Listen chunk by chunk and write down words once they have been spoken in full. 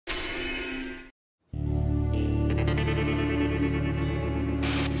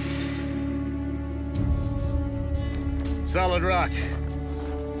Solid rock.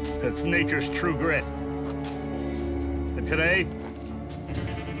 That's nature's true grit. And today,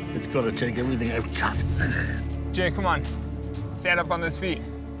 it's gonna take everything I've got. Jay, come on. Stand up on those feet.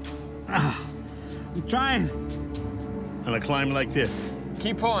 I'm trying. On a climb like this.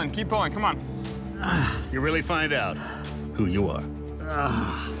 Keep pulling, come on. You really find out who you are.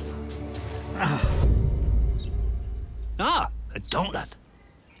 A donut.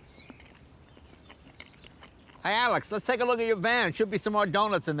 Hey, Alex, let's take a look at your van. There should be some more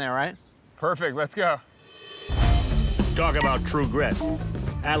donuts in there, right? Perfect, let's go. Talk about true grit.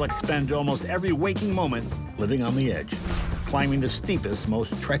 Alex spends almost every waking moment living on the edge, climbing the steepest,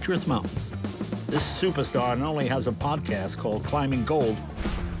 most treacherous mountains. This superstar not only has a podcast called Climbing Gold,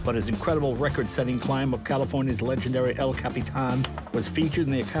 but his incredible record-setting climb of California's legendary El Capitan was featured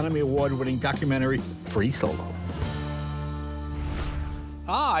in the Academy Award-winning documentary Free Solo.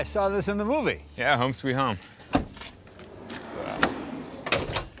 Ah, I saw this in the movie. Yeah, home sweet home.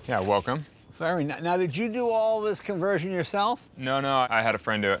 Yeah, welcome. Very nice. Now, did you do all this conversion yourself? No, I had a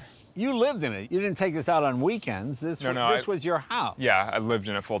friend do it. You lived in it. You didn't take this out on weekends. This was your house. Yeah, I lived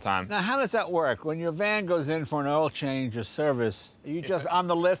in it full time. Now, how does that work? When your van goes in for an oil change or service, are you just on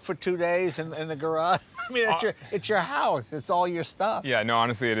the lift for 2 days in the garage? I mean, it's your house. It's all your stuff. Yeah, no,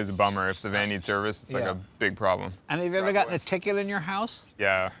 honestly, it is a bummer. If the van needs service, it's like a big problem. And have you ever gotten a ticket in your house?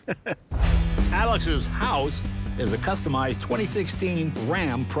 Yeah. Alex's house is a customized 2016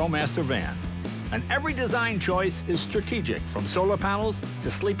 Ram ProMaster van. And every design choice is strategic, from solar panels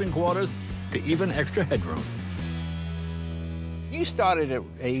to sleeping quarters to even extra headroom. You started at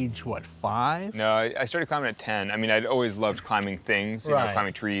age, what, 5? No, I started climbing at 10. I mean, I'd always loved climbing things, you know,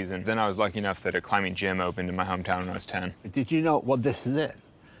 climbing trees. And then I was lucky enough that a climbing gym opened in my hometown when I was 10. Did you know, well, this is it.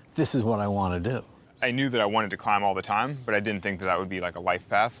 This is what I want to do. I knew that I wanted to climb all the time, but I didn't think that that would be like a life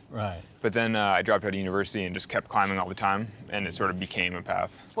path. Right. But then I dropped out of university and just kept climbing all the time, and it sort of became a path.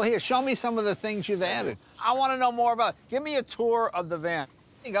 Well, here, show me some of the things you've added. I want to know more about. Give me a tour of the van.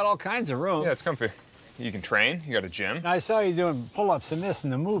 You got all kinds of room. Yeah, it's comfy. You can train. You got a gym. Now, I saw you doing pull-ups in this in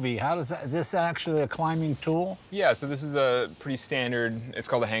the movie. How does that? Is this actually a climbing tool? Yeah, so this is a pretty standard. It's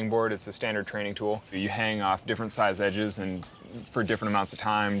called a hangboard. It's a standard training tool. You hang off different size edges and for different amounts of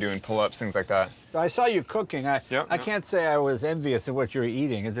time, doing pull-ups, things like that. I saw you cooking. I can't say I was envious of what you were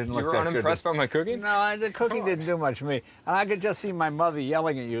eating. It didn't look that good. You were unimpressed by my cooking? No, the cooking didn't do much for me. And I could just see my mother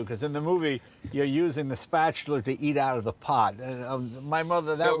yelling at you, because in the movie, you're using the spatula to eat out of the pot. And my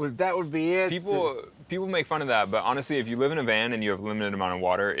mother, that would be it. People make fun of that, but honestly, if you live in a van and you have a limited amount of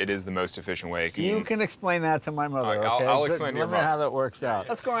water, it is the most efficient way. You can explain that to my mother, okay? I'll explain to your mom. Let me know how that works out.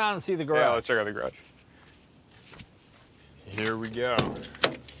 Let's go around and see the garage. Yeah, let's check out the garage. Here we go.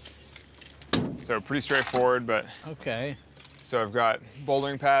 So pretty straightforward, but... Okay. So I've got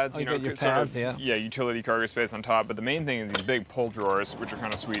bouldering pads, you know, your pads, yeah, utility cargo space on top, but the main thing is these big pull drawers, which are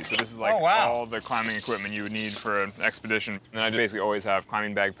kind of sweet. So this is like all the climbing equipment you would need for an expedition. And I basically always have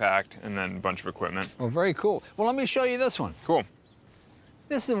climbing bag packed and then a bunch of equipment. Well, very cool. Well, let me show you this one. Cool.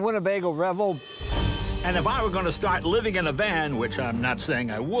 This is a Winnebago Revel. And if I were going to start living in a van, which I'm not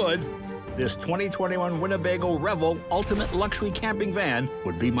saying I would, this 2021 Winnebago Revel Ultimate Luxury Camping Van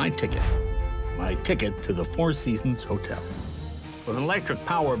would be my ticket. My ticket to the Four Seasons Hotel. With an electric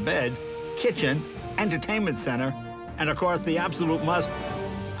power bed, kitchen, entertainment center, and of course the absolute must,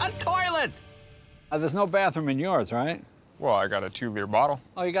 a toilet! There's no bathroom in yours, right? Well, I got a 2-liter bottle.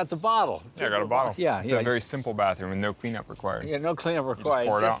 Oh, you got the bottle. Yeah, I got a bottle. Yeah, it's a very simple bathroom with no cleanup required. Yeah, no cleanup required. You just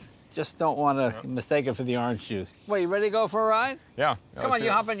pour it out. Just don't want to mistake it for the orange juice. Well, you ready to go for a ride? Yeah. Come on,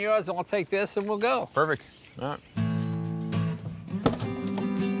 you hop in yours and we'll take this and we'll go. Perfect. All right.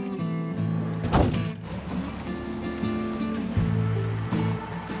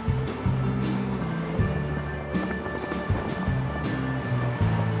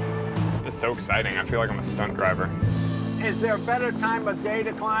 This is so exciting. I feel like I'm a stunt driver. Is there a better time of day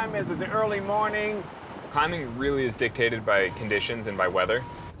to climb? Is it the early morning? Climbing really is dictated by conditions and by weather.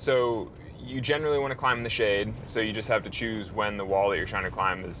 So you generally want to climb in the shade, so you just have to choose when the wall that you're trying to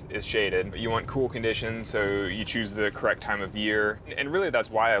climb is shaded. You want cool conditions, so you choose the correct time of year. And really that's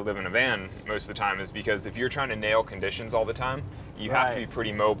why I live in a van most of the time, is because if you're trying to nail conditions all the time, you have to be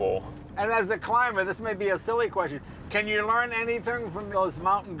pretty mobile. And as a climber, this may be a silly question, can you learn anything from those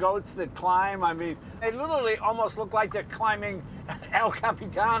mountain goats that climb? I mean, they literally almost look like they're climbing El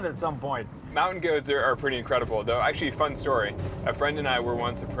Capitan at some point. Mountain goats are pretty incredible, though. Actually, fun story. A friend and I were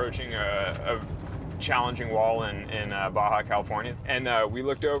once approaching a challenging wall in Baja, California. And we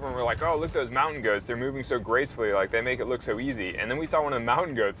looked over and we're like, oh, look, those mountain goats, they're moving so gracefully, like they make it look so easy. And then we saw one of the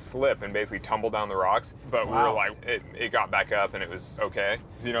mountain goats slip and basically tumble down the rocks. But we were like, it got back up and it was okay.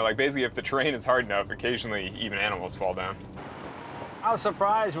 You know, like basically if the terrain is hard enough, occasionally even animals fall down. How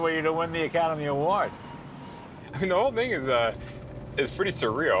surprised were you to win the Academy Award? I mean, the whole thing is pretty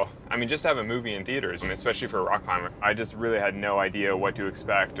surreal. I mean, just to have a movie in theaters, and especially for a rock climber, I just really had no idea what to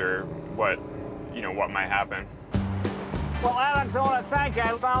expect or what might happen. Well, Alex, I want to thank you.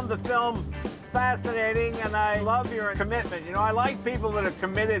 I found the film fascinating, and I love your commitment. You know, I like people that are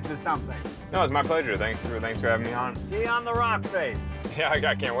committed to something. No, it's my pleasure. Thanks for having me on. See you on the rock face. Yeah,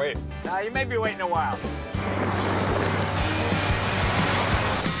 I can't wait. You may be waiting a while.